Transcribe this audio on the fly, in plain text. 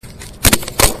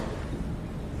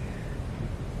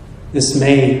This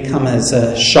may come as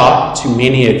a shock to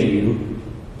many of you.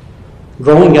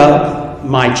 Growing up,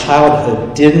 my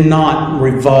childhood did not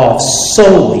revolve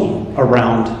solely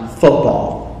around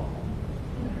football.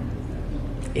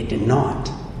 It did not.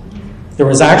 There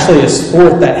was actually a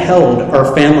sport that held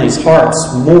our family's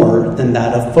hearts more than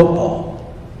that of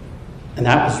football, and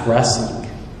that was wrestling.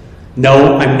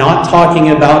 No, I'm not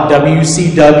talking about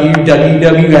WCW,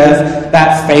 WWF,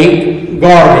 that fake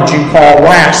garbage you call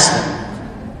wrestling.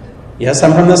 Yes,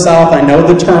 I'm from the South. I know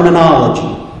the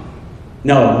terminology.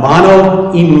 No,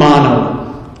 mano a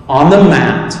mano, on the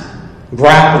mat,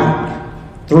 grappling,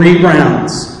 3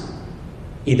 rounds.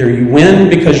 Either you win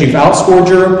because you've outscored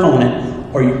your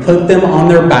opponent, or you put them on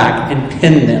their back and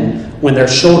pin them when their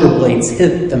shoulder blades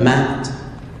hit the mat.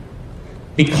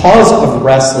 Because of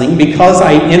wrestling, because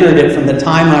I entered it from the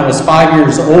time I was 5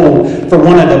 years old for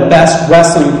one of the best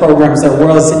wrestling programs there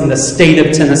was in the state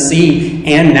of Tennessee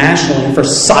and nationally for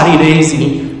Soddy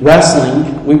Daisy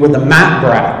Wrestling, we were the Mat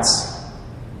Brats.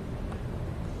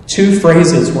 2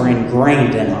 phrases were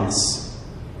ingrained in us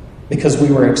because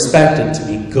we were expected to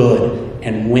be good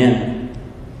and win.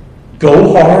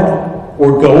 Go hard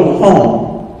or go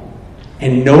home,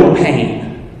 and no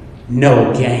pain,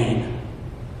 no gain.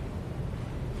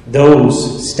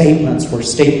 Those statements were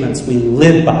statements we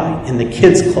lived by in the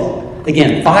kids club.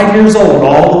 Again, 5 years old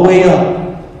all the way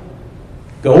up.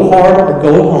 Go hard or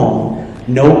go home,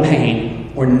 no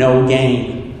pain or no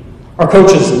gain. Our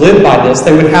coaches lived by this.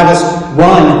 They would have us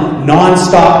run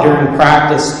nonstop during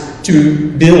practice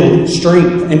to build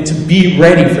strength and to be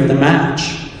ready for the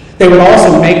match. They would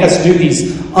also make us do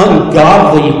these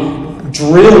ungodly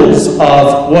drills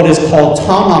of what is called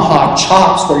tomahawk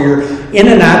chops, where you're in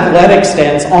an athletic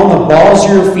stance on the balls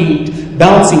of your feet,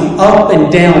 bouncing up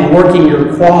and down, working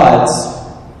your quads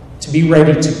to be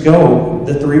ready to go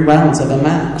the 3 rounds of a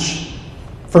match.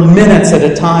 For minutes at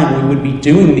a time, we would be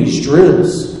doing these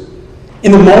drills.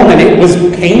 In the moment, it was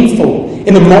painful.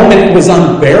 In the moment, it was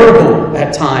unbearable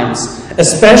at times,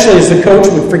 especially as the coach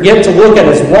would forget to look at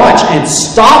his watch and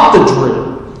stop the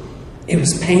drill. It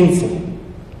was painful.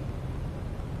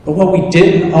 But what we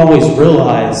didn't always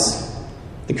realize,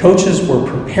 the coaches were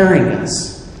preparing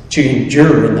us to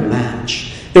endure in the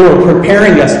match. They were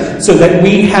preparing us so that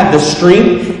we had the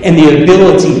strength and the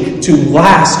ability to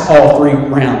last all 3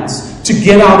 rounds, to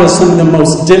get out of some of the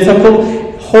most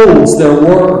difficult holds there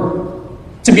were.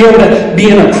 To be able to be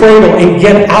in a cradle and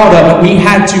get out of it, we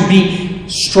had to be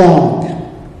strong.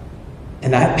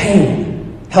 And that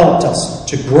pain helped us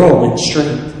to grow in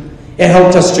strength. It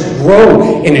helped us to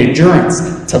grow in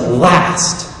endurance, to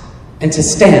last, and to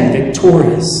stand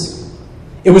victorious.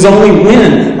 It was only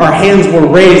when our hands were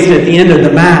raised at the end of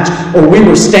the match, or we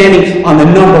were standing on the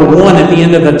number 1 at the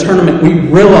end of the tournament, we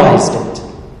realized it.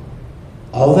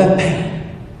 All that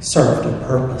pain served a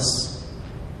purpose.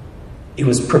 It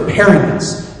was preparing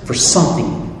us for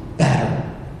something better,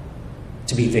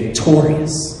 to be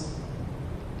victorious.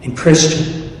 And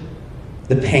Christian,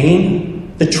 the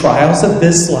pain, the trials of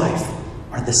this life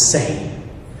are the same.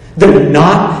 They're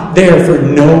not there for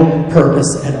no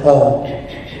purpose at all.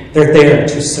 They're there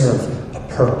to serve a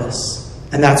purpose.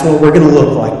 And that's what we're going to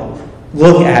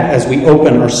look at as we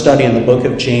open our study in the book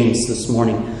of James this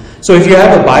morning. So if you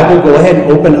have a Bible, go ahead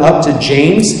and open up to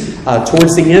James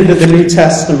towards the end of the New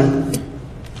Testament.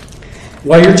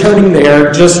 While you're turning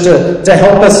there, just to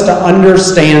help us to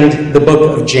understand the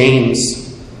book of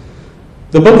James.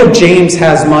 The book of James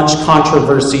has much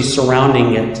controversy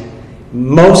surrounding it,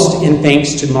 most in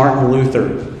thanks to Martin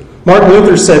Luther. Martin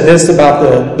Luther said this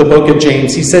about the book of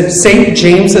James. He said, St.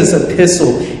 James's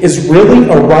epistle is really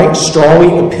a right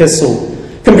strawy epistle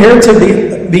compared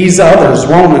to these others,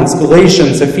 Romans,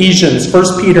 Galatians, Ephesians,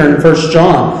 1 Peter, and 1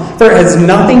 John. For it has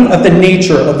nothing of the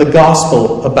nature of the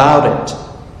gospel about it.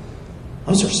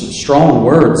 Those are some strong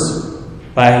words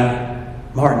by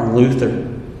Martin Luther.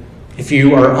 If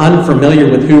you are unfamiliar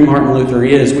with who Martin Luther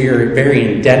is, we are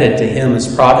very indebted to him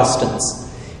as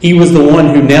Protestants. He was the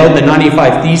one who nailed the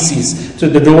 95 Theses to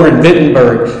the door in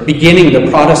Wittenberg, beginning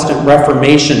the Protestant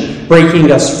Reformation,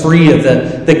 breaking us free of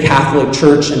the Catholic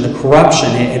Church and the corruption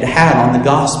it had on the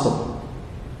gospel.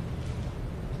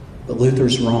 But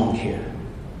Luther's wrong here.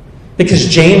 Because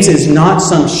James is not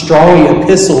some strawy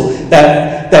epistle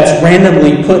that's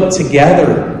randomly put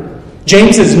together.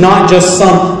 James is not just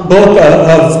some book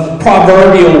of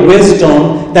proverbial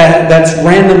wisdom that's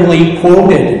randomly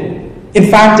quoted. In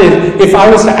fact, if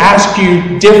I was to ask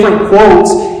you different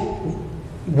quotes,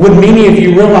 would many of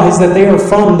you realize that they are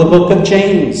from the book of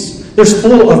James? They're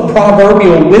full of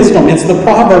proverbial wisdom. It's the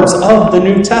Proverbs of the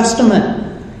New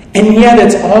Testament. And yet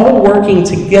it's all working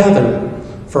together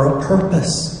for a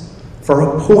purpose, for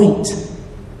a point.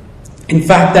 In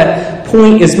fact, that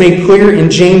point is made clear in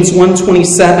James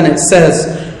 1:27. It says,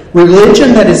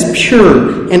 "Religion that is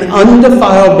pure and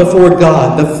undefiled before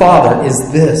God the Father is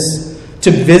this, to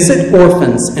visit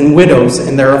orphans and widows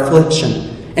in their affliction,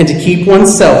 and to keep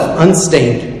oneself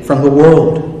unstained from the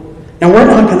world." Now, we're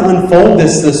not going to unfold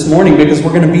this morning because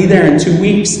we're going to be there in 2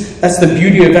 weeks. That's the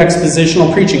beauty of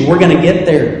expositional preaching. We're going to get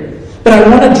there. But I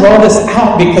want to draw this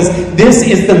out because this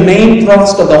is the main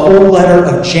thrust of the whole letter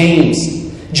of James.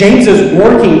 James is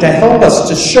working to help us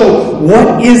to show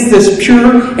what is this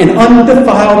pure and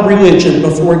undefiled religion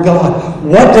before God.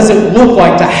 What does it look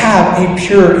like to have a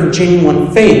pure and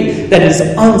genuine faith that is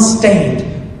unstained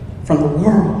from the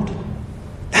world?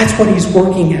 That's what he's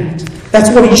working at. That's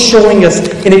what he's showing us,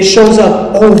 and it shows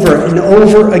up over and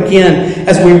over again.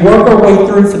 As we work our way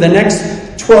through for the next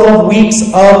 12 weeks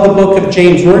of the book of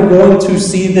James, we're going to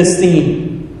see this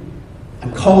theme.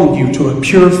 I'm calling you to a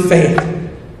pure faith,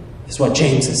 is what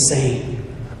James is saying.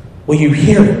 Will you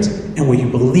hear it, and will you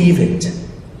believe it?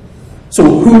 So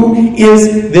who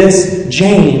is this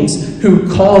James who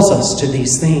calls us to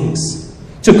these things?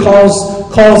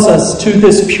 Calls us to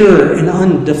this pure and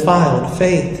undefiled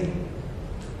faith?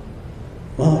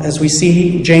 Well, as we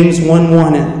see James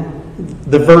 1:1,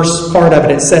 the verse part of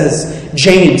it, it says,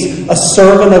 "James, a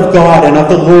servant of God and of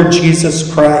the Lord Jesus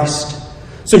Christ."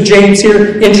 So James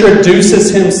here introduces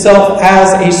himself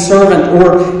as a servant,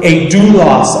 or a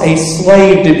doulos, a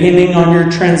slave, depending on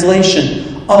your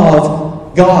translation,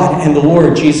 of God and the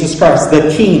Lord Jesus Christ,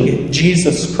 the King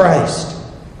Jesus Christ.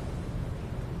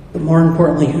 But more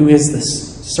importantly, who is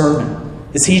this servant?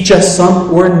 Is he just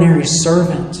some ordinary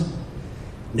servant?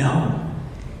 No.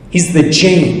 He's the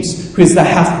James, who is the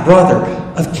half-brother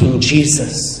of King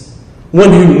Jesus.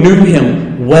 One who knew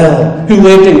him well, who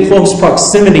lived in close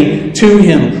proximity to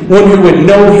him, one who would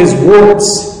know his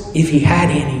warts if he had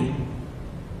any.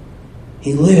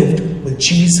 He lived with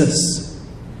Jesus.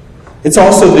 It's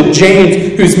also the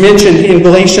James who's mentioned in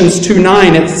Galatians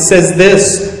 2:9. It says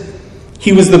this,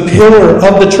 "He was the pillar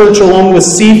of the church along with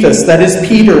Cephas," that is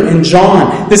Peter and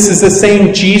John. This is the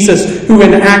same Jesus who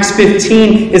in Acts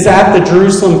 15 is at the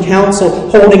Jerusalem Council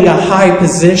holding a high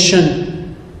position.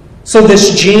 So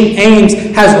this James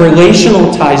has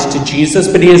relational ties to Jesus,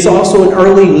 but he is also an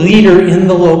early leader in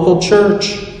the local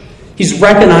church. He's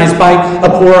recognized by a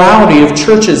plurality of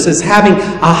churches as having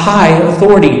a high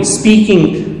authority,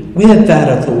 speaking with that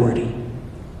authority.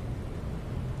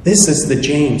 This is the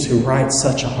James who writes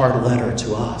such a hard letter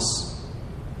to us.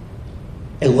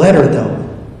 A letter, though,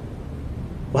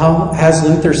 well, as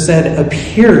Luther said,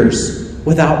 appears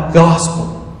without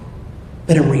gospel.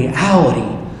 But in reality,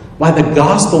 while the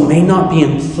gospel may not be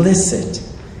implicit,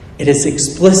 it is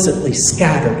explicitly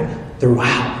scattered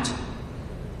throughout.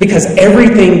 Because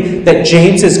everything that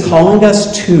James is calling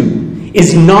us to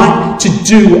is not to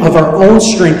do of our own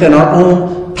strength and our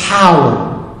own power.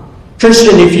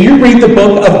 Christian, if you read the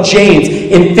book of James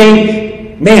and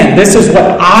think, man, this is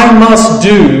what I must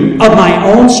do of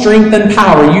my own strength and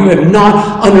power, you have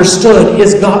not understood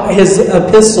his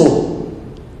epistle.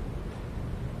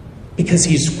 Because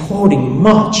he's quoting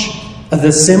much of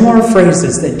the similar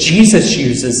phrases that Jesus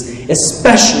uses,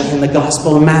 especially in the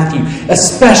Gospel of Matthew,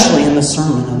 especially in the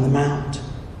Sermon on the Mount.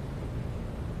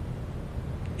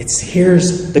 It's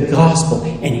here's the gospel,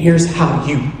 and here's how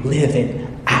you live it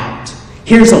out.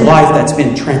 Here's a life that's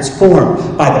been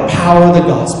transformed by the power of the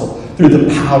gospel through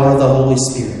the power of the Holy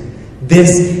Spirit.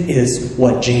 This is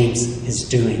what James is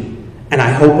doing. And I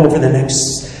hope over the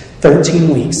next 13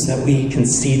 weeks that we can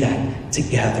see that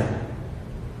together.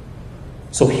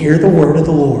 So hear the word of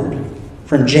the Lord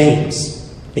from James,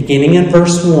 beginning in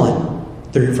verse 1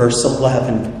 through verse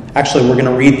 11. Actually, we're going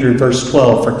to read through verse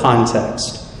 12 for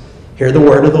context. Hear the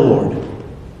word of the Lord.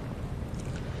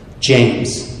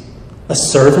 James, a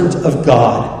servant of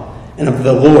God and of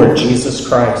the Lord Jesus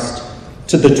Christ,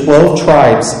 to the 12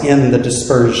 tribes in the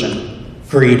dispersion,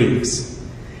 greetings.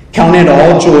 Count it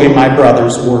all joy, my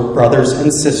brothers, or brothers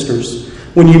and sisters,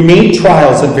 when you meet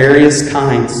trials of various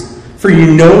kinds, for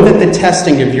you know that the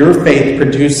testing of your faith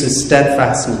produces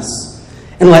steadfastness.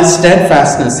 And let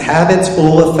steadfastness have its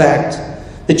full effect,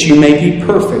 that you may be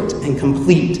perfect and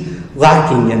complete,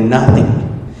 lacking in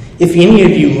nothing. If any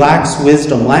of you lacks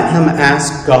wisdom, let him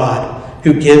ask God,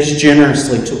 who gives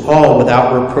generously to all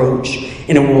without reproach,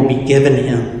 and it will be given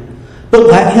him. But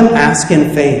let him ask in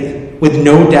faith, with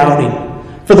no doubting.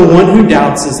 For the one who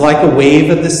doubts is like a wave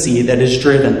of the sea that is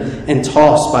driven and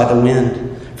tossed by the wind.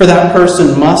 For that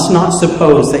person must not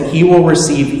suppose that he will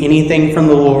receive anything from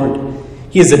the Lord.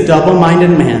 He is a double-minded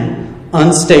man,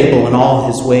 unstable in all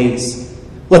his ways.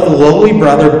 Let the lowly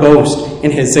brother boast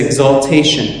in his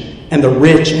exaltation, and the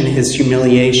rich in his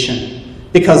humiliation,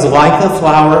 because like the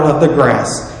flower of the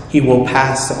grass, he will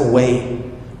pass away.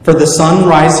 For the sun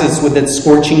rises with its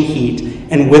scorching heat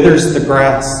and withers the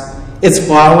grass. Its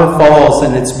flower falls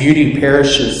and its beauty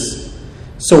perishes.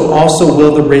 So also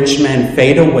will the rich man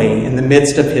fade away in the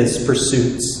midst of his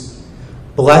pursuits.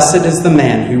 Blessed is the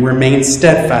man who remains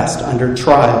steadfast under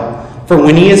trial, for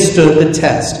when he has stood the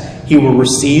test, he will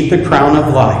receive the crown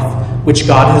of life, which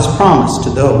God has promised to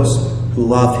those who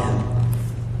love him.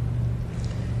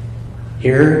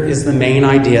 Here is the main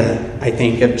idea, I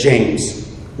think, of James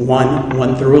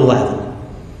 1 through 11.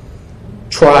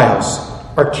 Trials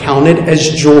are counted as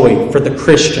joy for the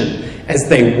Christian as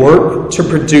they work to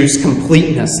produce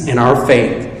completeness in our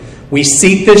faith. We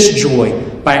seek this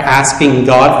joy by asking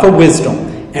God for wisdom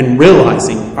and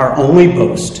realizing our only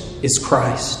boast is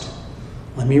Christ.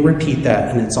 Let me repeat that,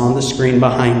 and it's on the screen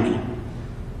behind me.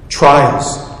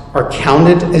 Trials are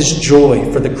counted as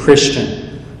joy for the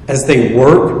Christian as they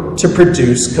work to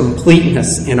produce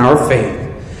completeness in our faith.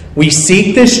 We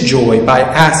seek this joy by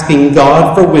asking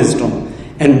God for wisdom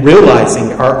and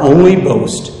realizing our only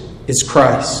boast is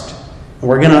Christ. And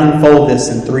we're going to unfold this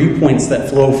in 3 points that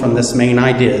flow from this main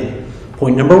idea.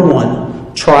 Point number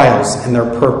 1, trials and their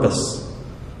purpose.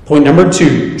 Point number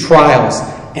 2, trials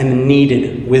and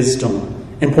needed wisdom.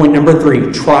 And point number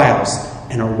 3, trials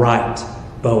and a right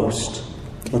boast.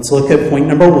 Let's look at point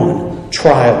number 1,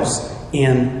 trials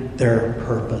and their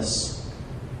purpose.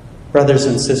 Brothers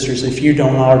and sisters, if you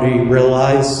don't already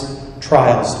realize,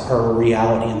 trials are a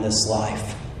reality in this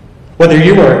life. Whether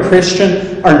you are a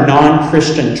Christian or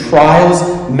non-Christian, trials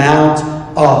mount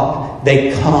up.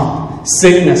 They come.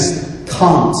 Sickness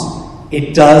comes.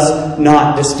 It does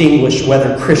not distinguish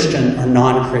whether Christian or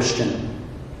non-Christian.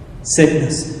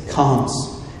 Sickness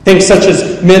comes. Things such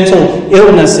as mental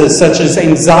illnesses, such as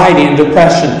anxiety and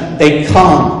depression, they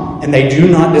come, and they do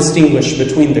not distinguish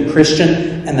between the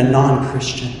Christian and the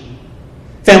non-Christian.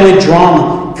 Family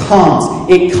drama comes.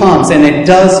 It comes, and it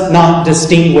does not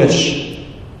distinguish.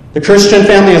 The Christian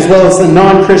family as well as the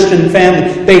non-Christian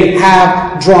family, they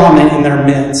have drama in their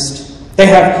midst. They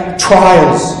have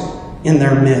trials in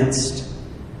their midst.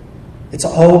 It's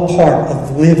all part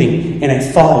of living in a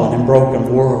fallen and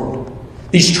broken world.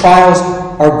 These trials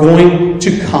are going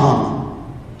to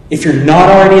come. If you're not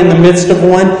already in the midst of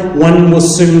one will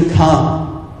soon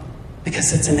come,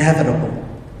 because it's inevitable.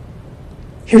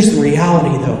 Here's the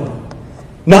reality, though.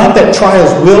 Not that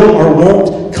trials will or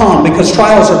won't come, because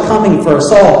trials are coming for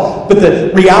us all. But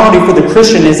the reality for the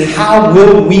Christian is, how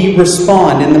will we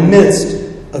respond in the midst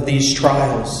of these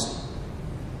trials?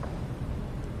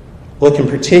 Look in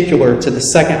particular to the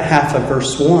second half of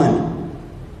verse 1.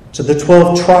 To the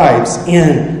 12 tribes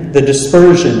in the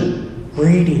dispersion,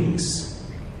 greetings.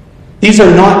 These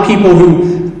are not people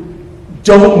who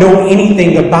don't know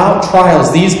anything about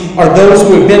trials. These are those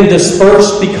who have been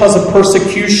dispersed because of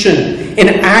persecution. In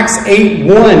Acts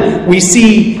 8:1, we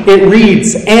see it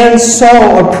reads, "And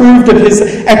Saul approved of his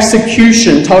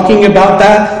execution," talking about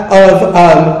that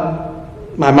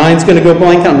of, my mind's going to go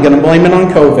blank, I'm going to blame it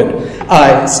on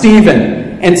COVID,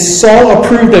 Stephen. "And Saul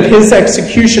approved of his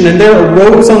execution, and there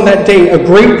arose on that day a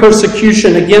great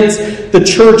persecution against the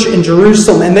church in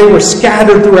Jerusalem, and they were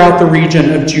scattered throughout the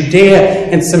region of Judea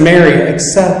and Samaria,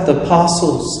 except the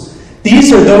apostles."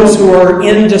 These are those who are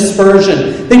in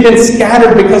dispersion. They've been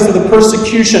scattered because of the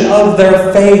persecution of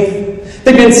their faith.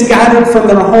 They've been scattered from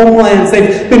their homelands.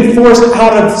 They've been forced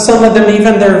out of, some of them,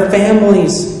 even their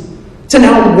families, to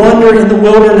now wander in the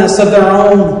wilderness of their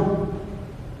own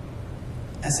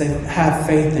as they have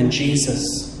faith in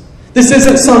Jesus. This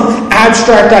isn't some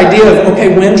abstract idea of,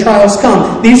 okay, when trials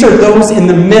come. These are those in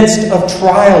the midst of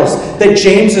trials that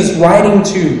James is writing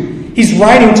to. He's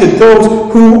writing to those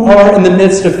who are in the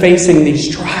midst of facing these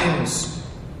trials.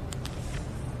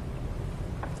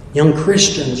 Young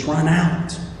Christians run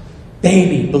out.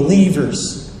 Baby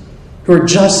believers who are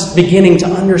just beginning to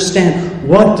understand,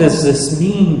 what does this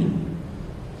mean?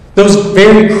 Those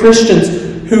very Christians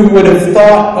who would have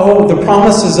thought, oh, the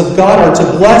promises of God are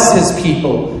to bless His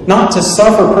people, not to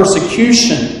suffer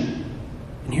persecution.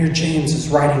 And here James is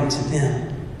writing to them.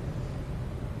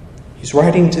 He's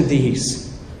writing to these.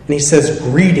 And he says,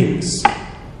 greetings.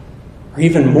 Or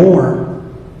even more,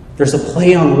 there's a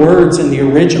play on words in the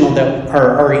original that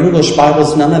our English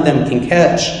Bibles, none of them can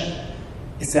catch.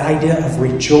 It's the idea of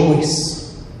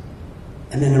rejoice.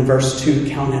 And then in verse 2,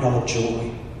 count it all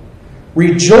joy.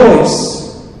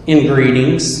 Rejoice in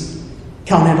greetings.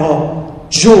 Count it all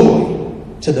joy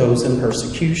to those in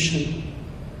persecution.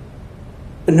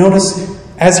 But notice,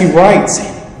 as he writes,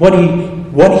 what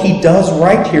he does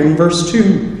right here in verse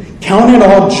 2. Count it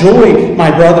all joy,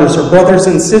 my brothers or brothers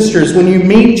and sisters, when you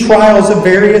meet trials of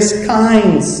various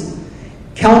kinds.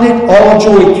 Count it all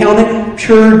joy. Count it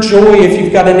pure joy if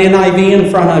you've got an NIV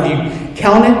in front of you.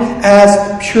 Count it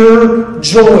as pure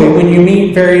joy when you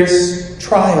meet various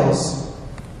trials.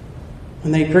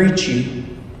 When they greet you,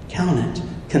 count it.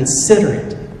 Consider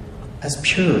it as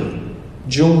pure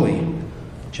joy.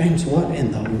 James, what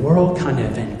in the world kind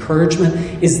of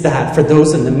encouragement is that for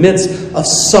those in the midst of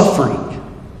suffering?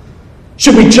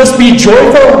 Should we just be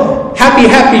joyful? Happy,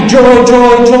 happy, joy,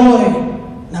 joy, joy.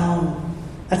 No,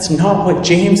 that's not what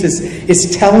James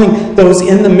is telling those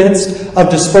in the midst of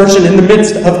dispersion, in the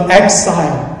midst of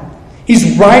exile.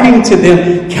 He's writing to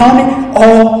them, count it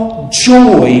all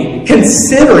joy.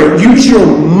 Consider it. Use your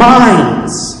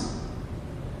minds.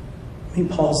 Let me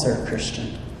pause there,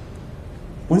 Christian.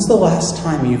 When's the last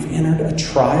time you've entered a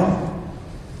trial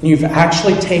and you've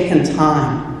actually taken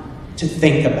time to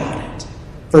think about it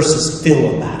versus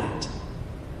feel about it?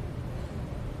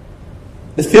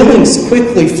 The feelings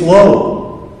quickly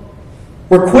flow.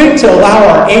 We're quick to allow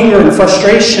our anger and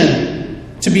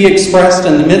frustration to be expressed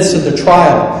in the midst of the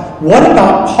trial. What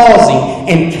about pausing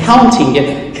and counting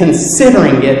it,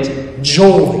 considering it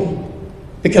joy?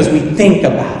 Because we think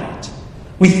about it.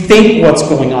 We think what's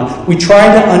going on. We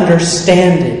try to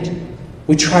understand it.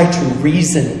 We try to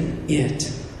reason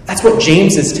it. That's what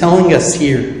James is telling us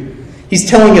here. He's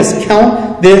telling us,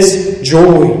 count this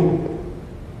joy.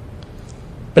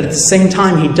 But at the same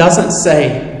time, he doesn't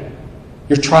say,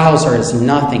 your trials are as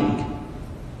nothing.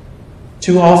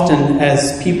 Too often,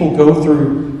 as people go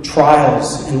through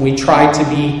trials and we try to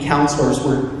be counselors,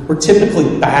 we're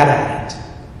typically bad at it.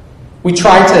 We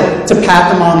try to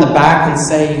pat them on the back and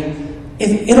say,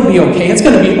 it'll be okay. It's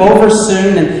going to be over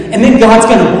soon, and then God's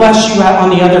going to bless you out on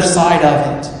the other side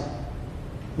of it.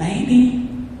 Maybe.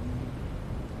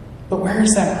 But where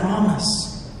is that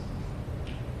promise?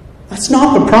 That's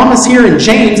not the promise here in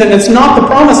James, and it's not the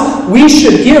promise we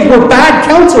should give. We're bad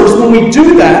counselors when we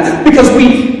do that because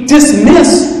we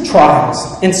dismiss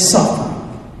trials and suffering.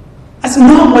 That's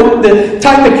not what the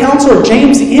type of counselor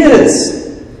James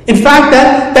is. In fact,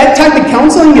 that type of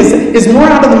counseling is more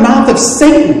out of the mouth of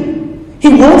Satan. He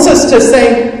wants us to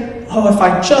say, oh, if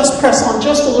I just press on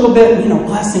just a little bit,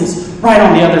 blessings right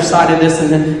on the other side of this, and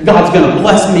then God's going to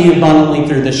bless me abundantly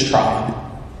through this trial.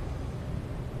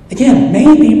 Again,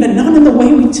 maybe, but not in the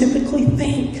way we typically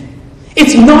think.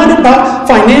 It's not about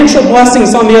financial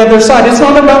blessings on the other side. It's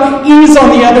not about ease on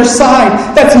the other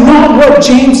side. That's not what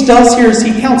James does here as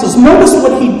he counsels. Notice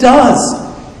what he does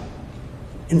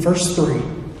in verse 3.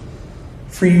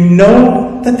 For you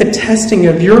know that the testing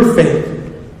of your faith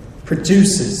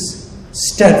produces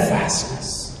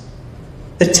steadfastness.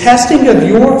 The testing of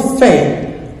your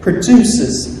faith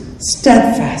produces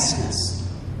steadfastness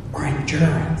or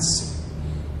endurance.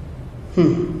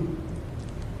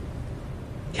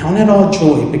 Count it all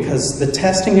joy because the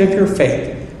testing of your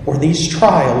faith or these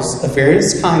trials of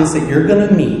various kinds that you're going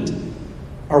to meet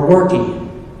are working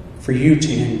for you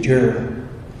to endure.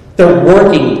 They're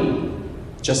working,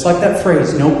 just like that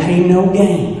phrase, no pain, no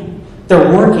gain.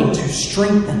 They're working to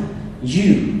strengthen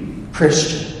you,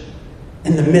 Christian,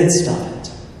 in the midst of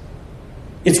it.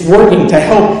 It's working to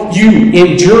help you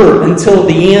endure until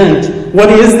the end.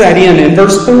 What is that end? In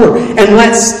verse 4, and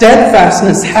let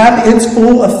steadfastness have its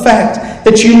full effect,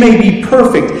 that you may be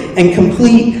perfect and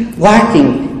complete,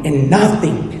 lacking in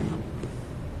nothing.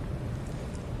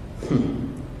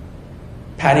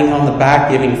 Patting on the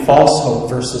back, giving false hope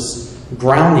versus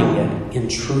grounding it in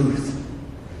truth.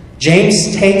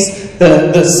 James takes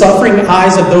the suffering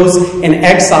eyes of those in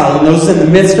exile and those in the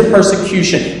midst of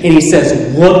persecution, and he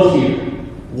says, look here.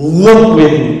 Look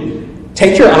with me.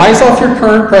 Take your eyes off your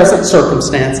current present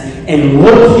circumstance and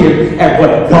look here at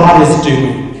what God is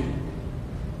doing.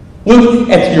 Look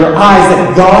at your eyes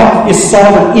that God is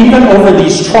sovereign even over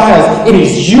these trials, and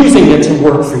He's using it to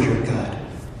work for your good.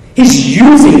 He's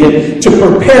using it to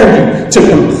prepare you, to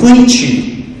complete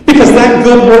you. Because that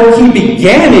good work He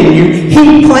began in you,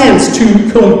 He plans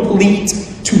to complete,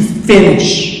 to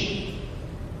finish.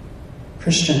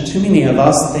 Christian, too many of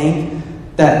us think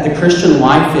that the Christian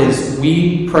life is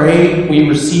we pray, we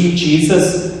receive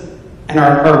Jesus, and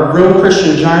our real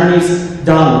Christian journey's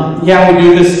done. Yeah, we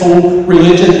do this whole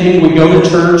religion thing. We go to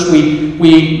church,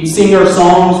 we sing our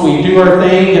songs, we do our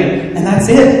thing, and that's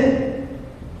it.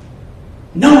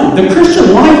 No, the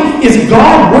Christian life is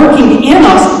God working in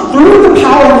us through the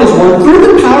power of His Word,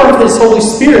 through the power of His Holy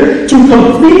Spirit to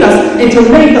complete us and to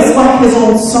make us like His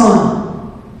own Son.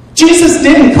 Jesus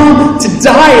didn't come to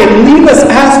die and leave us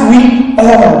as we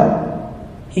are.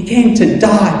 He came to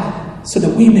die so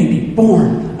that we may be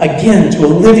born again to a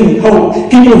living hope.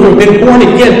 People who have been born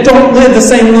again don't live the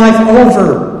same life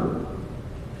over.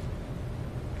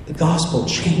 The gospel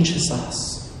changes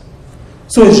us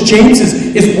So as James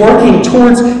is working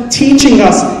towards teaching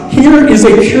us, here is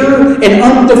a pure and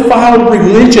undefiled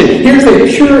religion. Here's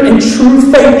a pure and true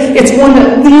faith. It's one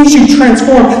that leaves you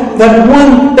transformed. That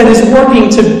one that is working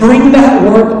to bring that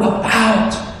work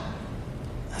about.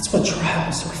 That's what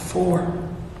trials are for.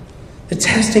 The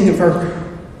testing of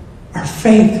our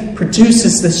faith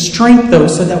produces the strength, though,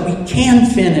 so that we can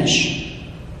finish.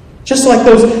 Just like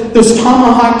those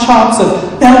tomahawk chops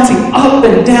of bouncing up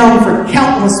and down for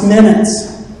countless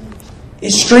minutes.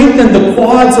 It strengthened the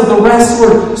quads of the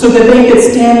wrestler so that they could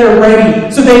stand there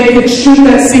ready, so they could shoot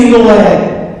that single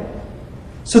leg,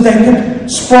 so they could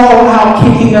sprawl out,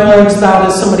 kicking their legs about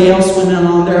as somebody else went in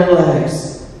on their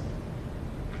legs,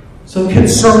 so we could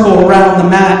circle around the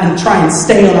mat and try and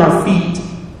stay on our feet.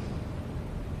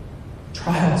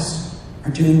 Trials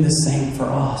are doing the same for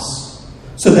us.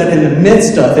 So that in the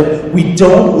midst of it, we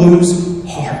don't lose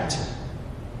heart.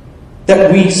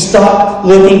 That we stop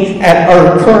looking at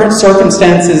our current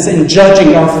circumstances and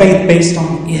judging our faith based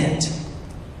on it.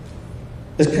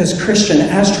 Because, Christian,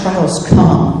 as trials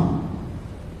come,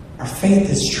 our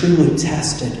faith is truly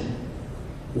tested.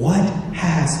 What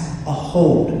has a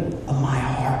hold of my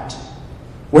heart?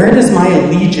 Where does my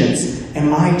allegiance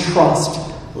and my trust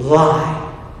lie?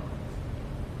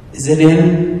 Is it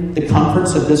in the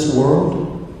comforts of this world?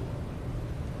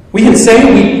 We can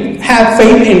say we have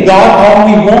faith in God all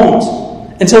we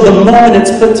want until the moment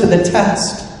it's put to the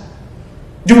test.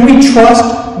 Do we trust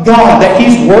God that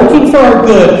He's working for our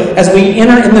good as we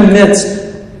enter in the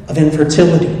midst of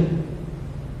infertility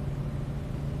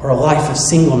or a life of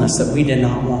singleness that we did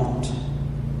not want?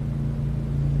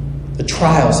 The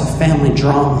trials of family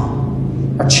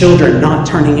drama, our children not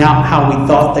turning out how we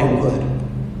thought they would.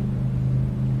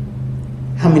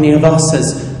 How many of us,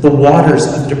 as the waters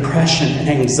of depression and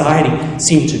anxiety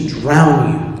seem to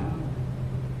drown you,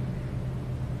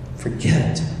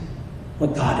 forget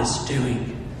what God is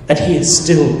doing, that He is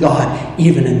still God,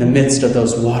 even in the midst of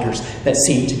those waters that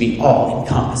seem to be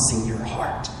all-encompassing your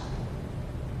heart?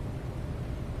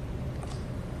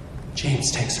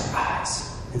 James takes our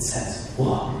eyes and says,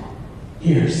 look,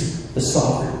 here's the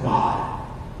sovereign God.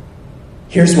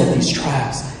 Here's what these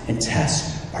trials and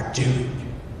tests are doing.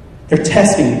 They're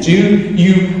testing, do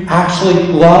you actually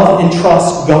love and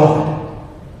trust God?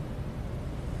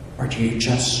 Or do you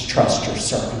just trust your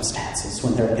circumstances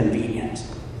when they're convenient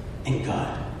and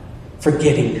good?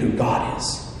 Forgetting who God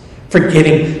is.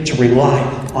 Forgetting to rely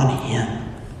on Him.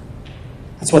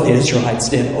 That's what the Israelites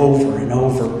did over and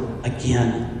over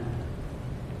again.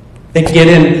 They'd get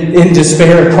in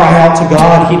despair, cry out to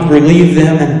God, He'd relieve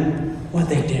them, and what'd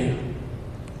they do?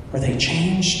 Were they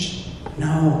changed?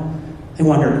 No. They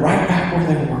wandered right back where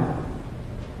they were.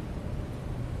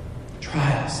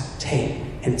 Trials take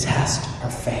and test our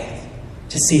faith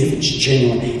to see if it's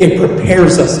genuine. It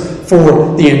prepares us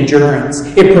for the endurance.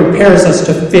 It prepares us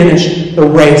to finish the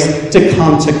race, to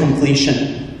come to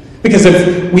completion. Because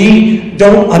if we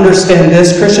don't understand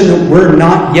this, Christian, that we're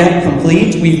not yet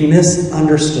complete, we've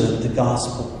misunderstood the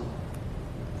gospel.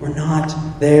 We're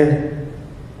not there.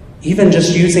 Even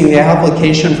just using the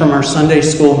application from our Sunday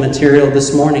school material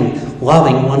this morning,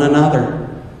 loving one another.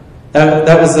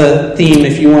 That was the theme.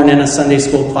 If you weren't in a Sunday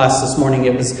school class this morning,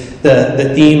 it was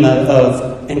the theme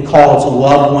of and call to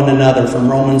love one another from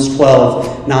Romans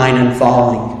 12:9 and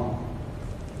following.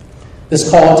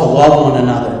 This call to love one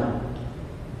another.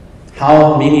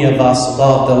 How many of us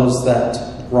love those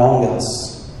that wrong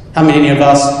us? How many of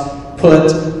us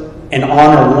put and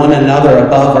honor one another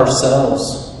above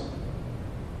ourselves?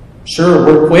 Sure,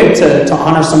 we're quick to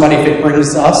honor somebody if it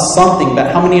brings us something,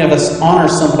 but how many of us honor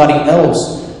somebody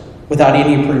else without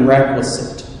any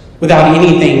prerequisite, without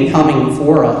anything coming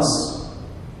for us?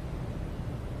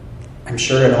 I'm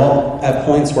sure at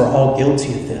points we're all guilty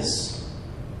of this.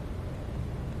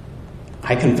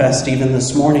 I confessed even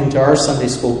this morning to our Sunday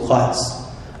school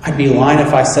class. I'd be lying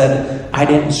if I said I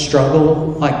didn't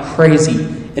struggle like crazy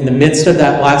in the midst of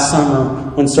that last summer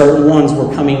when certain ones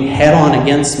were coming head on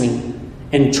against me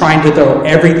and trying to throw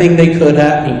everything they could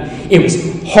at me. It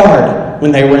was hard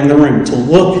when they were in the room to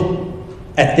look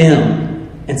at them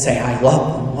and say, I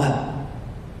love them well.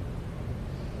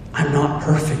 I'm not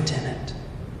perfect in it.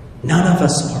 None of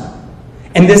us are.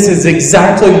 And this is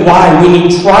exactly why we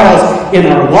need trials in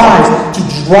our lives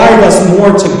to drive us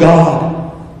more to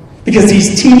God. Because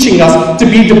He's teaching us to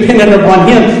be dependent upon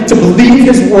Him, to believe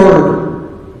His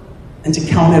word, and to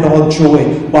count it all joy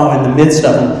while in the midst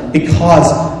of them. Because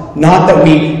not that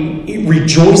we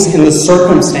rejoice in the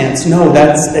circumstance. No,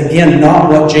 that's, again, not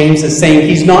what James is saying.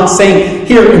 He's not saying,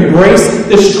 here, embrace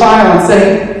this trial and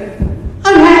say,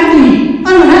 I'm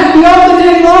happy all the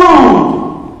day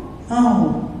long.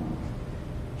 No.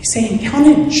 He He's saying, count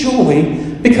it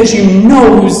joy because you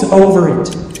know who's over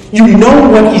it. You know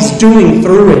what He's doing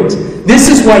through it. This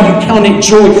is why you count it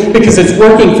joy, because it's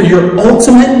working for your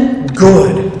ultimate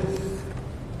good.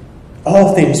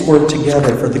 All things work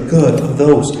together for the good of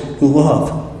those who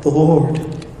love the Lord.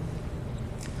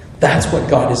 That's what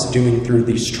God is doing through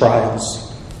these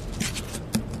trials.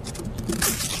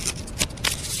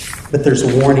 But there's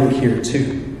a warning here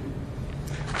too.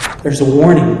 There's a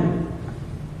warning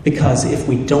because if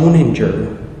we don't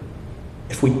endure,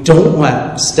 if we don't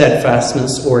let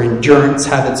steadfastness or endurance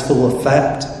have its full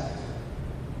effect,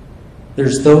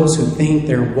 there's those who think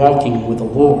they're walking with the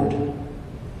Lord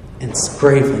and it's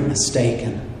gravely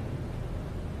mistaken.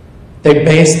 They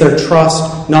base their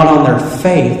trust not on their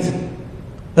faith,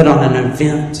 but on an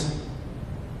event.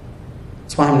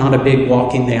 That's why I'm not a big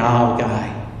walking the aisle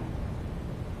guy.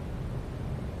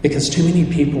 Because too many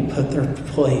people put their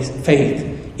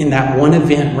faith in that one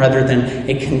event rather than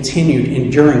a continued,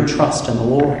 enduring trust in the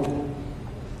Lord.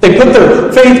 They put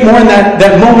their faith more in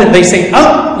that moment. They say,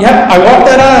 oh, yep, I walked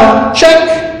that aisle,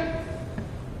 check.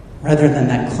 Rather than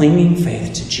that clinging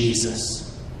faith to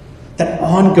Jesus. That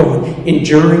ongoing,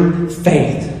 enduring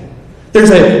faith.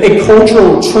 There's a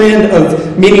cultural trend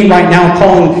of many right now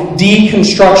calling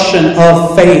deconstruction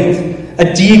of faith. A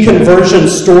deconversion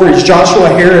stories. Joshua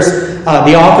Harris,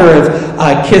 the author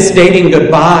of Kiss Dating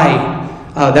Goodbye,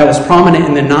 that was prominent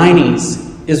in the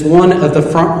 90s, is one of the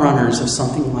front runners of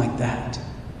something like that.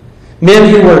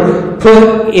 Men who were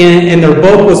put in, and their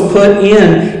book was put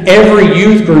in every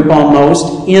youth group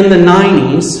almost in the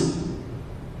 90s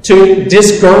to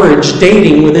discourage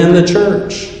dating within the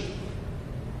church.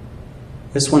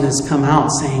 This one has come out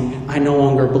saying, I no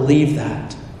longer believe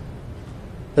that.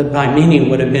 But by many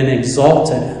would have been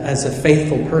exalted as a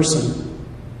faithful person.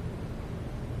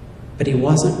 But he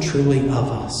wasn't truly of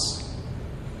us.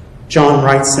 John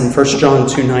writes in 1 John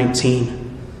 2:19,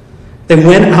 they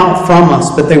went out from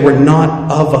us, but they were not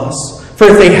of us. For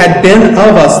if they had been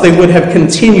of us, they would have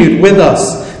continued with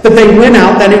us. But they went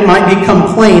out that it might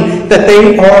become plain that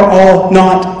they are all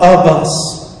not of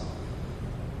us.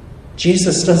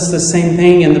 Jesus does the same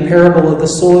thing in the parable of the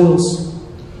soils.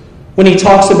 When he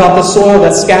talks about the soil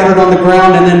that's scattered on the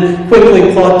ground and then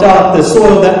quickly plucked up, the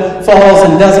soil that falls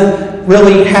and doesn't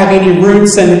really have any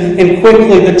roots and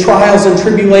quickly the trials and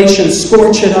tribulations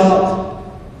scorch it up.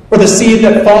 Or the seed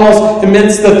that falls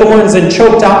amidst the thorns and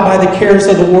choked out by the cares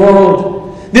of the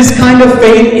world. This kind of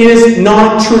faith is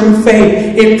not true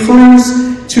faith. It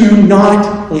proves to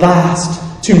not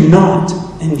last, to not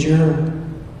endure.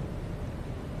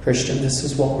 Christian, this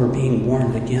is what we're being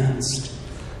warned against.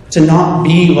 To not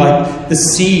be like the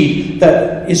seed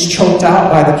that is choked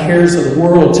out by the cares of the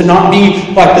world. To not be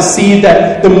like the seed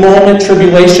that the moment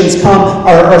tribulations come,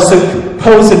 our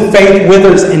supposed faith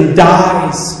withers and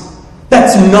dies.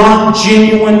 That's not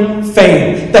genuine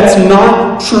faith. That's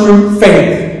not true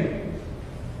faith.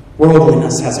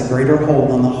 Worldliness has a greater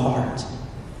hold on the heart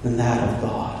than that of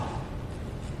God.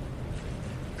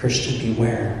 Christian,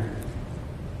 beware.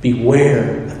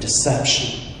 Beware of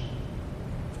deception.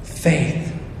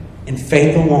 Faith, and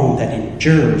faith alone that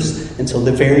endures until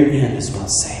the very end is what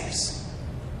saves.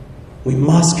 We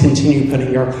must continue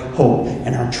putting our hope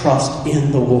and our trust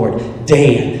in the Lord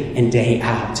day in and day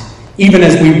out. Even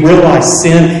as we realize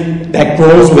sin that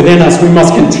grows within us, we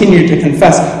must continue to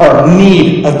confess our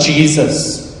need of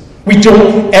Jesus. We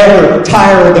don't ever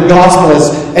tire of the gospel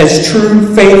as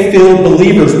true faith-filled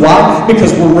believers. Why?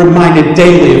 Because we're reminded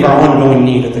daily of our ongoing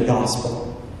need of the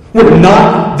gospel. We're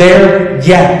not there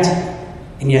yet.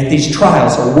 And yet these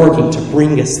trials are working to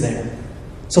bring us there.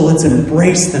 So let's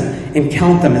embrace them and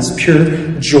count them as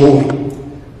pure joy.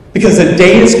 Because a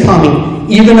day is coming,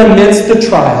 even amidst the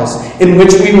trials, in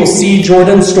which we will see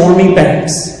Jordan's stormy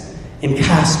banks and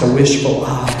cast a wishful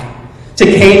eye to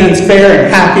Canaan's fair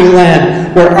and happy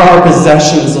land where our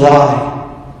possessions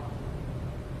lie.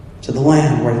 To the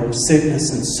land where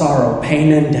sickness and sorrow,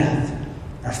 pain and death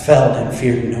are felt and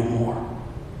feared no more.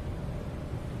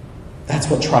 That's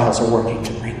what trials are working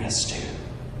to bring us to.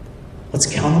 Let's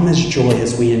count them as joy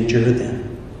as we endure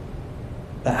them.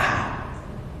 But how?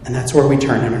 And that's where we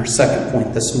turn in our second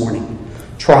point this morning.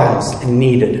 Trials and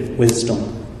needed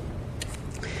wisdom.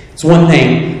 It's one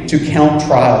thing to count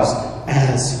trials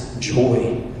as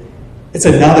joy. It's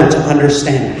another to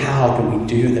understand how do we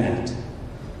do that.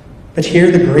 But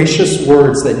hear the gracious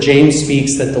words that James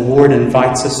speaks that the Lord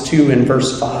invites us to in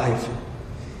verse 5.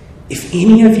 If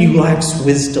any of you lacks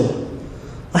wisdom,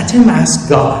 let him ask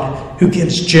God, who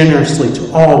gives generously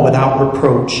to all without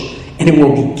reproach, and it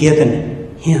will be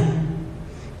given him.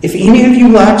 If any of you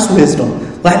lacks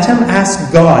wisdom, let him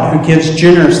ask God, who gives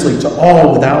generously to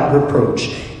all without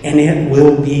reproach, and it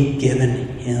will be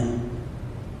given him.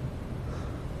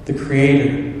 The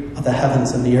creator of the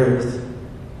heavens and the earth,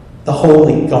 the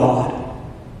holy God,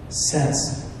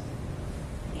 says,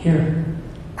 here,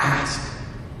 ask.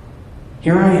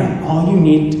 Here I am. All you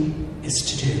need is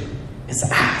to do is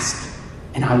ask,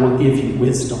 and I will give you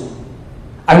wisdom.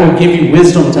 I will give you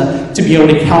wisdom to be able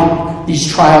to count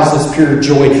these trials as pure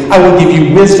joy. I will give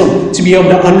you wisdom to be able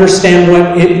to understand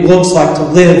what it looks like to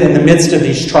live in the midst of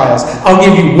these trials. I'll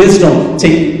give you wisdom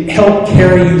to help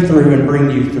carry you through and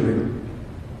bring you through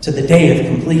to the day of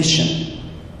completion.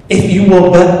 If you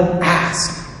will but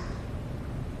ask,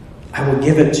 I will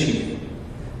give it to you.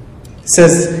 It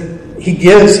says he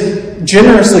gives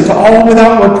generously to all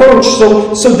without reproach.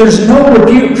 So there's no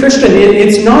rebuke. Christian,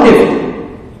 it's not if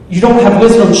you don't have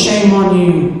wisdom, shame on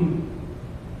you.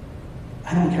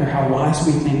 I don't care how wise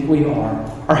we think we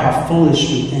are or how foolish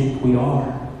we think we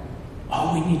are.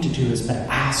 All we need to do is but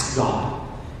ask God,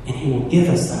 and he will give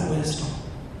us that wisdom.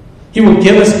 He will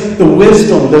give us the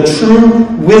wisdom, the true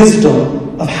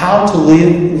wisdom of how to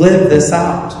live this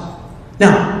out.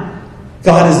 Now,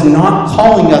 God is not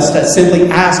calling us to simply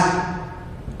ask,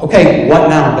 okay, what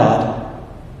now, God?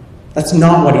 That's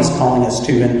not what he's calling us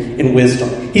to in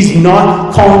wisdom. He's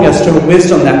not calling us to a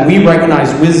wisdom that we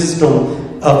recognize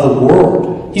wisdom of the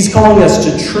world. He's calling us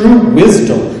to true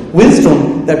wisdom,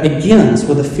 wisdom that begins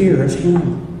with a fear of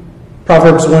him.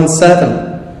 Proverbs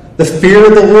 1:7, the fear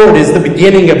of the Lord is the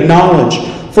beginning of knowledge.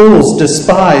 Fools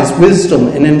despise wisdom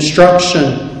and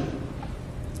instruction.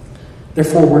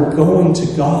 Therefore, we're going to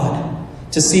God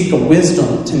to seek a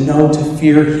wisdom, to know to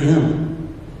fear him.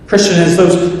 Christian, as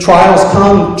those trials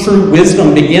come, true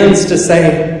wisdom begins to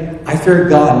say, I fear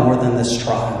God more than this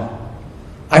trial.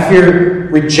 I fear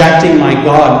rejecting my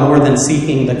God more than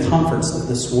seeking the comforts of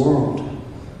this world.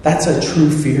 That's a true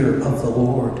fear of the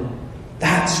Lord.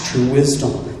 That's true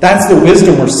wisdom. That's the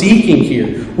wisdom we're seeking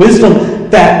here. Wisdom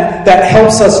that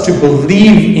helps us to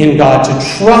believe in God,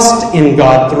 to trust in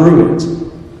God through it.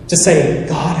 To say,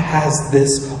 God has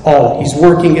this all. He's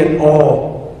working it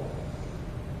all.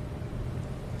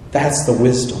 That's the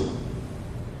wisdom.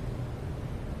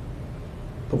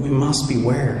 But we must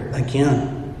beware.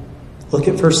 Again, look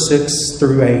at verses 6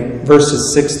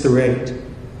 through 8.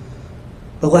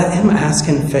 But let him ask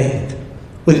in faith,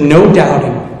 with no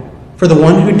doubting. For the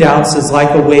one who doubts is like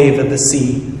a wave of the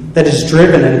sea that is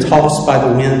driven and tossed by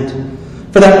the wind.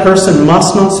 For that person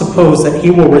must not suppose that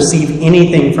he will receive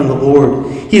anything from the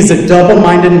Lord. He is a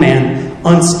double-minded man,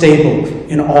 unstable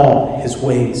in all his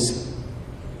ways.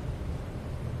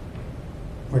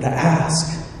 We're to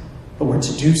ask, but we're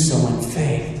to do so in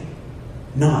faith,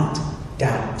 not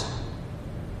doubt.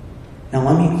 Now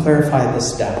let me clarify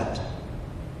this doubt.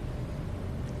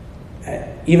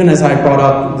 Even as I brought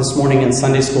up this morning in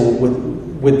Sunday school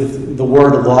with the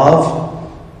word love,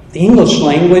 the English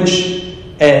language,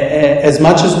 as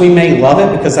much as we may love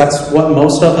it, because that's what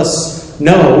most of us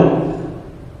know,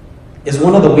 is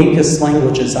one of the weakest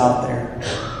languages out there.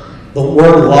 The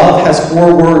word love has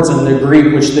 4 words in the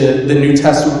Greek, which the New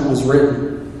Testament was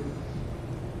written.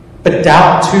 But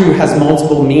doubt, too, has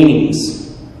multiple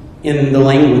meanings in the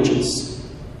languages.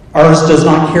 Ours does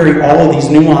not carry all of these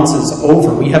nuances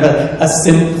over. We have a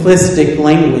simplistic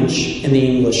language in the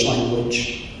English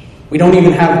language. We don't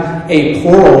even have a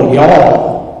plural,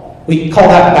 y'all. We call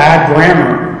that bad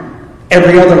grammar.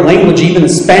 Every other language, even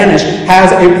Spanish,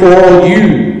 has a plural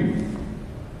you.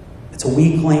 It's a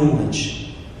weak language.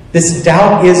 This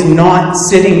doubt is not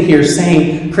sitting here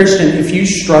saying, Christian, if you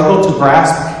struggle to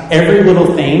grasp every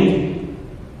little thing,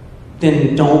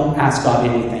 then don't ask God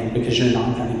anything because you're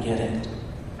not going to get it.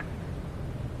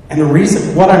 And the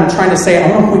reason, what I'm trying to say,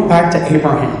 I want to point back to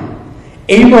Abraham.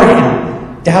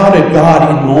 Abraham doubted God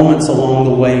in moments along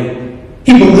the way.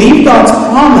 He believed God's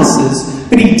promises,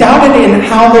 but he doubted in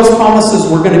how those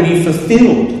promises were going to be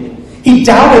fulfilled. He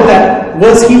doubted that,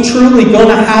 was he truly going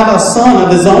to have a son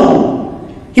of his own?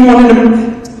 He wanted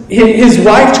him, his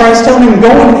wife tries telling him,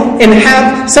 go and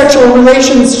have sexual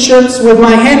relationships with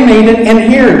my handmaid,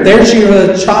 and here, there's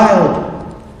your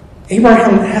child.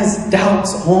 Abraham has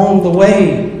doubts along the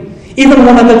way. Even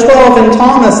one of the 12 in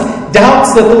Thomas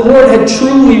doubts that the Lord had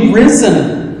truly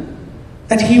risen,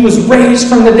 that he was raised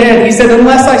from the dead. He said,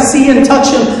 unless I see and touch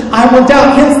him, I will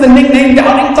doubt. Hence the nickname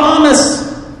Doubting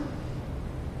Thomas.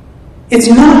 It's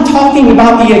not talking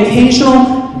about the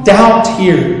occasional doubt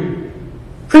here.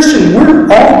 Christian,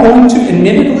 we're all going to,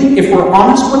 admittedly, if we're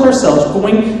honest with ourselves,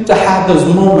 going to have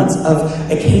those moments of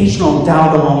occasional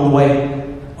doubt along the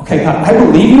way. Okay, God, I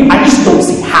believe you. I just don't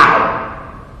see how.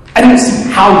 I don't see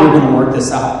how you're going to work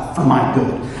this out for my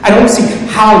good. I don't see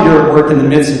how you're at work in the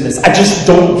midst of this. I just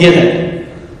don't get it.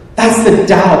 That's the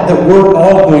doubt that we're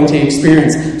all going to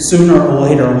experience sooner or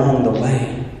later along the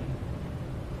way.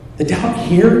 The doubt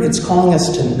here it's calling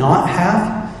us to not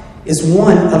have is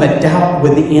one of a doubt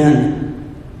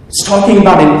within. It's talking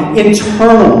about an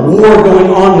internal war going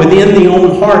on within the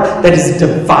own heart that is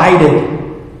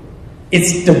divided.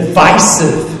 It's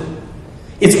divisive.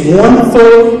 It's one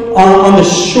foot on the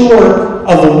shore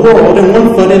of the world and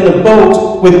one foot in the boat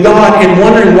with God, and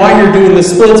wondering why you're doing the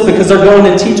splits because they're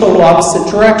going in total opposite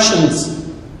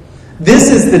directions.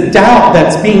 This is the doubt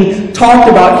that's being talked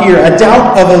about here, a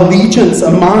doubt of allegiance,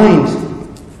 a mind.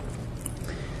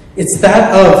 It's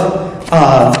that of,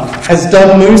 as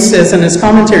Doug Moose says in his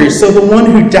commentary, so the one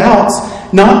who doubts,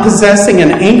 not possessing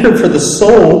an anchor for the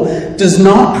soul, does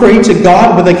not pray to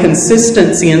God with a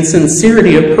consistency and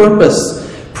sincerity of purpose.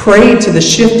 Pray to the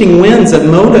shifting winds of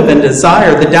motive and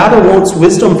desire. The doubter wants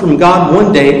wisdom from God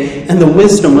one day and the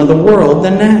wisdom of the world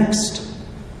the next.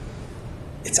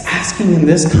 It's asking in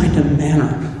this kind of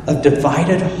manner of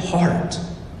divided heart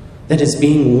that is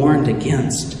being warned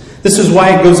against. This is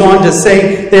why it goes on to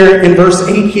say there in verse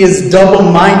 8, he is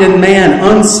double-minded man,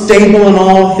 unstable in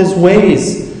all his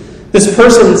ways. This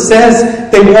person says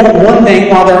they want one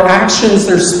thing while their actions,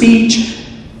 their speech,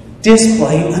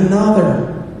 display another.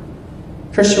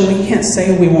 Christian, we can't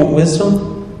say we want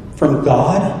wisdom from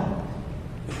God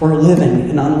if we're living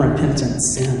in unrepentant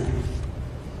sin.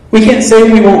 We can't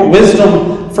say we want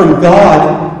wisdom from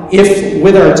God if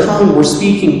with our tongue we're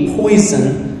speaking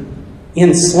poison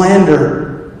in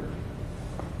slander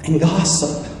and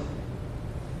gossip.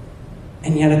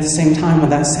 And yet at the same time with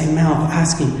that same mouth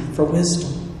asking for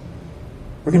wisdom.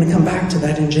 We're going to come back to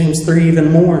that in James 3 even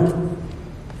more.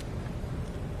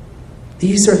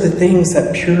 These are the things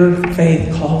that pure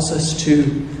faith calls us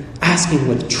to, asking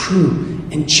with true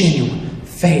and genuine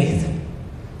faith.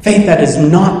 Faith that is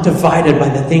not divided by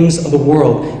the things of the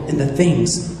world and the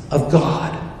things of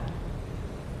God.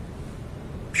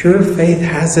 Pure faith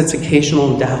has its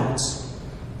occasional doubts,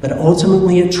 but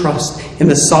ultimately it trusts in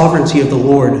the sovereignty of the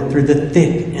Lord through the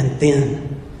thick and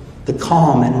thin, the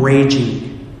calm and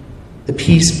raging, the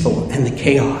peaceful and the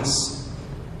chaos.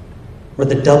 Where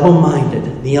the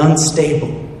double-minded, the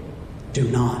unstable, do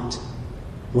not.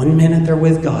 1 minute they're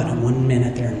with God and 1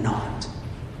 minute they're not.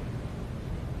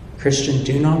 Christian,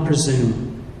 do not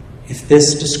presume, if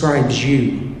this describes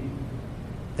you,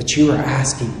 that you are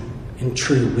asking in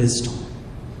true wisdom,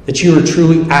 that you are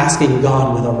truly asking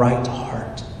God with a right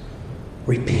heart.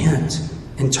 Repent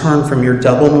and turn from your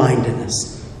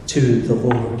double-mindedness to the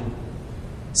Lord.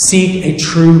 Seek a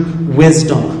true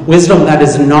wisdom. Wisdom that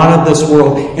is not of this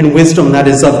world and wisdom that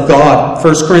is of God.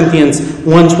 1 Corinthians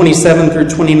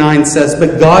 1:27-29 says,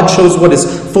 but God chose what is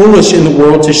foolish in the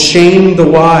world to shame the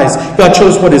wise. God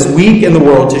chose what is weak in the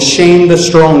world to shame the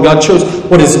strong. God chose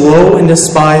what is low and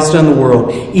despised in the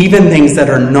world, even things that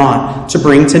are not, to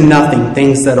bring to nothing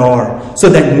things that are, so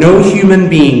that no human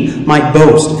being might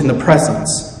boast in the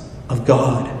presence of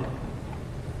God.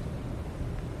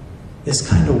 This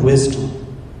kind of wisdom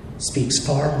speaks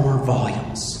far more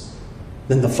volumes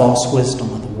than the false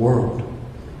wisdom of the world.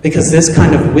 Because this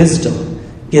kind of wisdom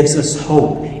gives us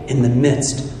hope in the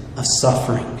midst of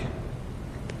suffering.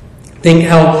 Think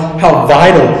how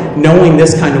vital knowing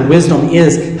this kind of wisdom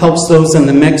helps those in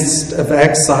the midst of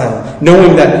exile.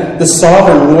 Knowing that the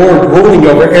sovereign Lord ruling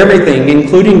over everything,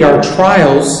 including our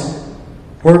trials,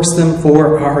 works them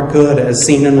for our good, as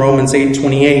seen in Romans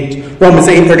 8:28. Romans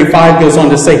 8:35 goes on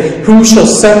to say, who shall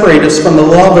separate us from the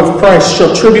love of Christ?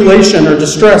 Shall tribulation or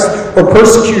distress or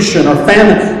persecution or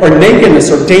famine or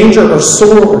nakedness or danger or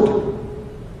sword?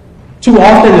 Too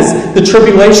often as the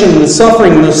tribulation and the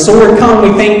suffering and the sword come,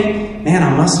 we think, man,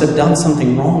 I must have done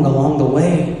something wrong along the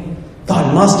way.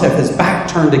 God must have his back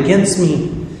turned against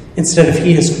me, instead of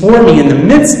he is for me in the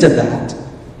midst of that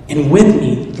and with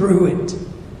me through it.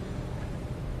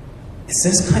 It's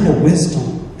this kind of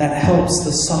wisdom that helps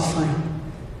the suffering.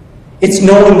 It's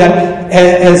knowing that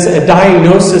as a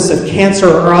diagnosis of cancer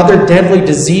or other deadly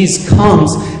disease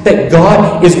comes, that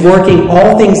God is working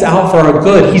all things out for our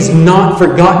good. He's not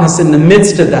forgotten us in the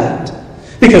midst of that.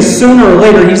 Because sooner or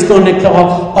later, he's going to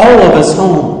call all of us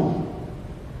home.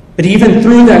 But even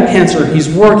through that cancer, he's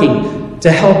working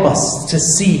to help us to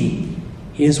see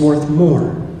he is worth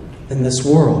more than this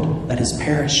world that is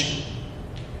perishing.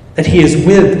 That he is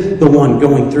with the one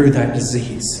going through that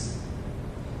disease.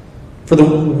 For the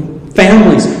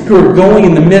families who are going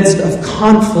in the midst of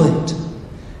conflict,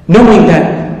 knowing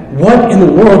that what in the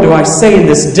world do I say in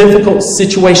this difficult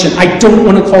situation? I don't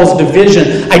want to cause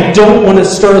division. I don't want to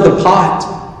stir the pot.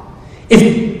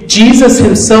 If Jesus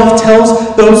himself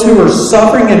tells those who are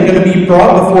suffering and going to be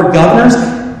brought before governors,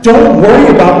 Don't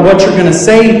worry about what you're going to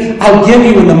say. I'll give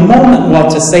you in the moment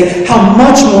what to say. How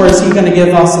much more is He going to give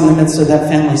us in the midst of that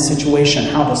family situation,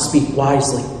 how to speak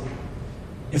wisely,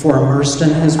 if we're immersed in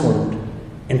His Word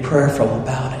and prayerful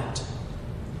about it.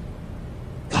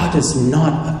 God does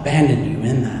not abandon you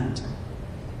in that.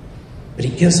 But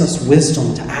He gives us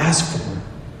wisdom to ask for,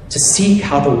 to seek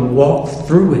how to walk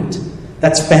through it.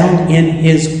 That's found in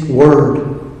His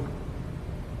Word.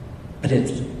 But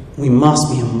we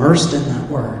must be immersed in that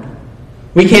Word.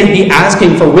 We can't be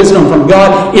asking for wisdom from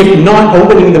God if not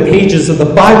opening the pages of the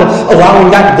Bible,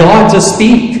 allowing that God to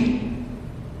speak.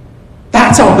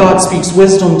 That's how God speaks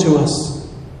wisdom to us.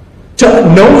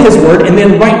 To know His Word and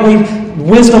then rightly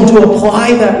wisdom to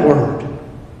apply that Word.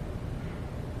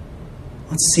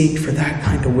 Let's seek for that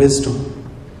kind of wisdom.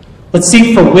 Let's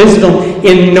seek for wisdom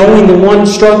in knowing the one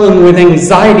struggling with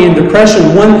anxiety and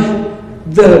depression,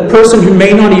 the person who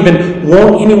may not even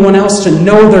want anyone else to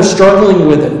know they're struggling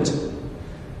with it,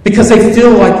 because they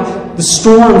feel like the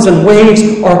storms and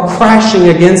waves are crashing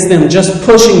against them, just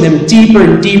pushing them deeper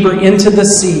and deeper into the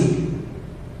sea,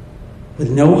 with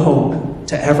no hope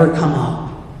to ever come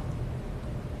up.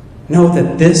 Know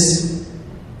that this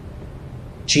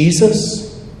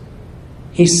Jesus,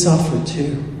 He suffered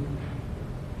too.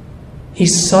 He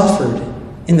suffered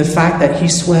in the fact that He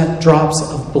sweat drops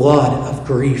of blood of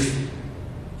grief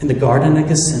in the Garden of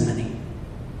Gethsemane.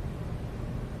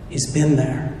 He's been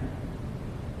there.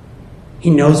 He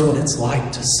knows what it's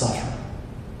like to suffer.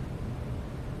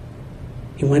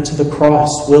 He went to the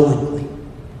cross willingly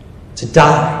to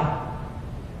die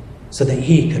so that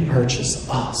He could purchase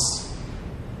us.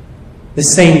 The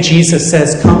same Jesus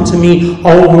says, "Come to me,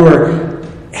 all who are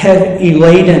heavy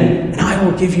laden, and I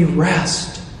will give you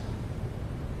rest."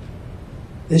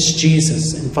 This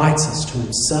Jesus invites us to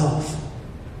Himself.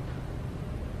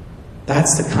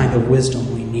 That's the kind of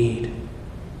wisdom we need.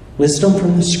 Wisdom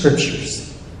from the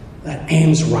Scriptures that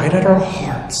aims right at our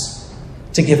hearts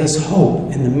to give us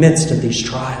hope in the midst of these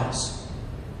trials.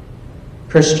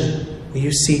 Christian, will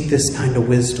you seek this kind of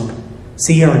wisdom?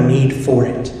 See our need for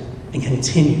it and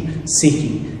continue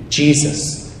seeking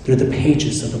Jesus through the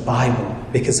pages of the Bible,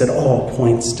 because it all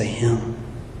points to Him.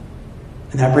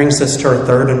 And that brings us to our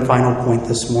third and final point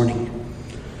this morning.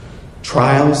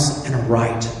 Trials and a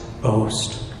right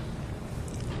boast.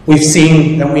 We've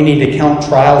seen that we need to count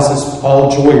trials as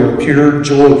all joy or pure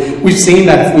joy. We've seen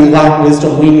that if we lack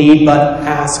wisdom, we need but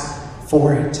ask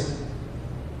for it.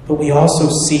 But we also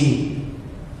see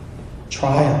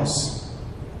trials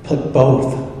put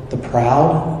both the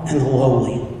proud and the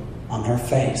lowly on their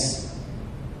face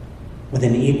with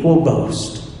an equal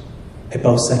boast, a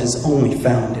boast that is only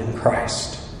found in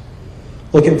Christ.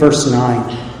 Look at verse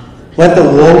 9. Let the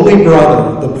lowly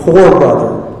brother, the poor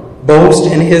brother,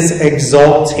 boast in his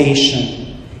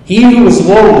exaltation. He who was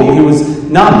lowly, who was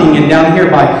nothing, and down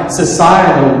here by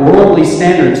societal, worldly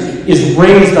standards, is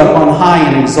raised up on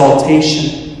high in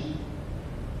exaltation.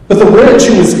 But the rich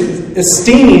who was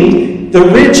esteemed, the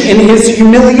rich in his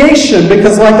humiliation,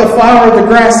 because like the flower of the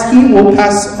grass, he will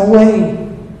pass away.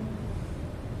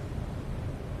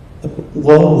 The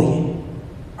lowly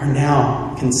are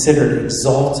now considered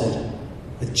exalted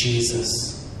with Jesus.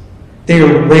 They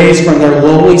are raised from their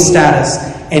lowly status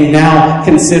and now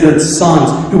considered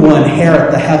sons who will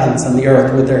inherit the heavens and the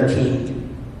earth with their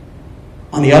King.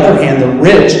 On the other hand, the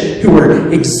rich who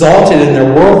were exalted in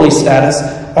their worldly status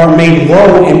are made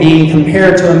low and being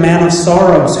compared to a man of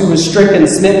sorrows who was stricken,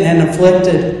 smitten, and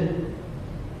afflicted.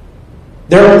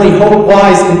 Their only hope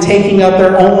lies in taking up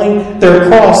their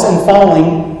cross and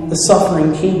following the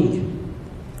suffering King.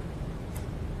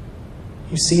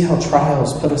 You see how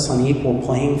trials put us on equal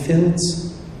playing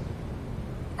fields?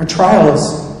 Our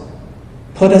trials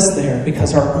put us there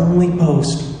because our only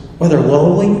boast, whether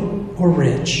lowly or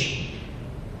rich,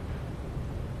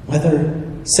 whether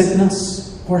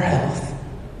sickness or health,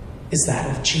 is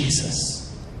that of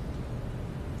Jesus.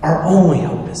 Our only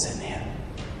hope is in Him.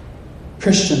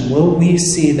 Christian, will we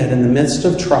see that in the midst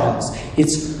of trials,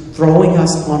 it's throwing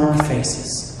us on our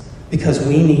faces because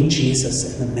we need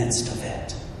Jesus in the midst of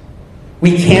it.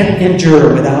 We can't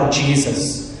endure without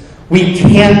Jesus. We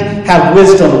can't have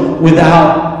wisdom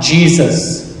without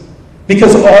Jesus.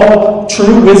 Because all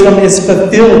true wisdom is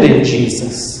fulfilled in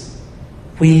Jesus.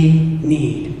 We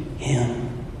need Him.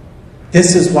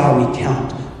 This is why we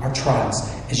count our trials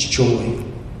as joy.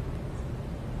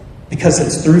 Because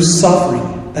it's through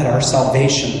suffering that our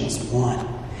salvation was won.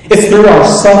 It's through our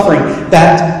suffering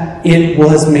that it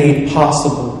was made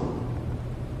possible.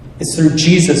 It's through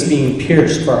Jesus being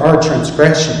pierced for our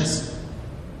transgressions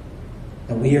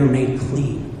that we are made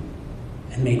clean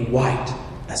and made white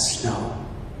as snow.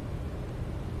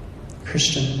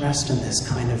 Christian, rest in this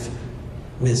kind of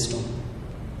wisdom.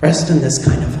 Rest in this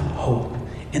kind of hope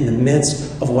in the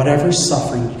midst of whatever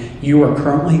suffering you are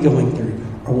currently going through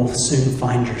or will soon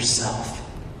find yourself.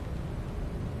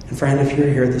 And friend, if you're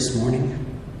here this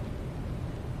morning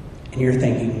and you're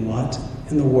thinking, what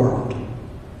in the world?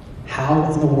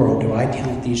 How in the world do I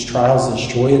count these trials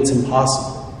as joy? It's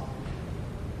impossible.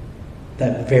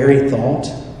 That very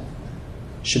thought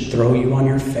should throw you on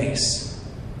your face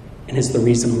and is the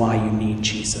reason why you need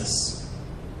Jesus.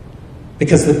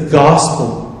 Because the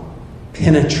gospel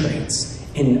penetrates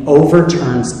and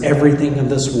overturns everything of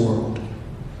this world.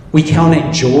 We count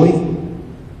it joy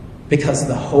because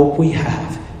the hope we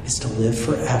have is to live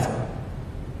forever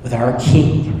with our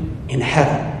King in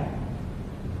heaven.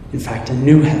 In fact, a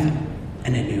new heaven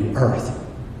and a new earth.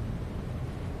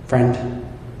 Friend,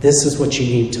 this is what you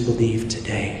need to believe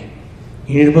today.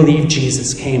 You need to believe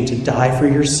Jesus came to die for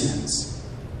your sins.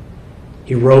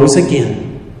 He rose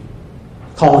again,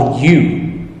 calling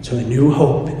you to a new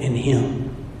hope in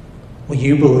Him. Will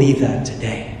you believe that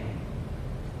today?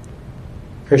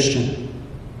 Christian,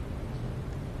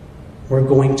 we're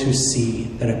going to see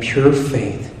that a pure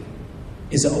faith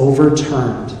is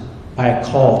overturned by a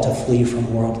call to flee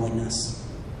from worldliness.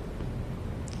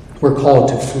 We're called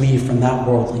to flee from that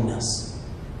worldliness.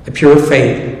 A pure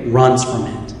faith runs from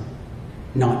it,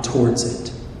 not towards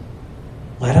it.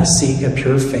 Let us seek a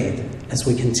pure faith as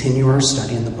we continue our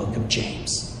study in the book of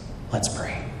James. Let's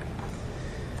pray.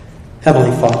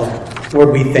 Heavenly Father,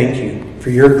 Lord, we thank you for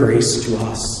your grace to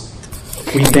us.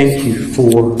 We thank you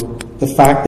for the fact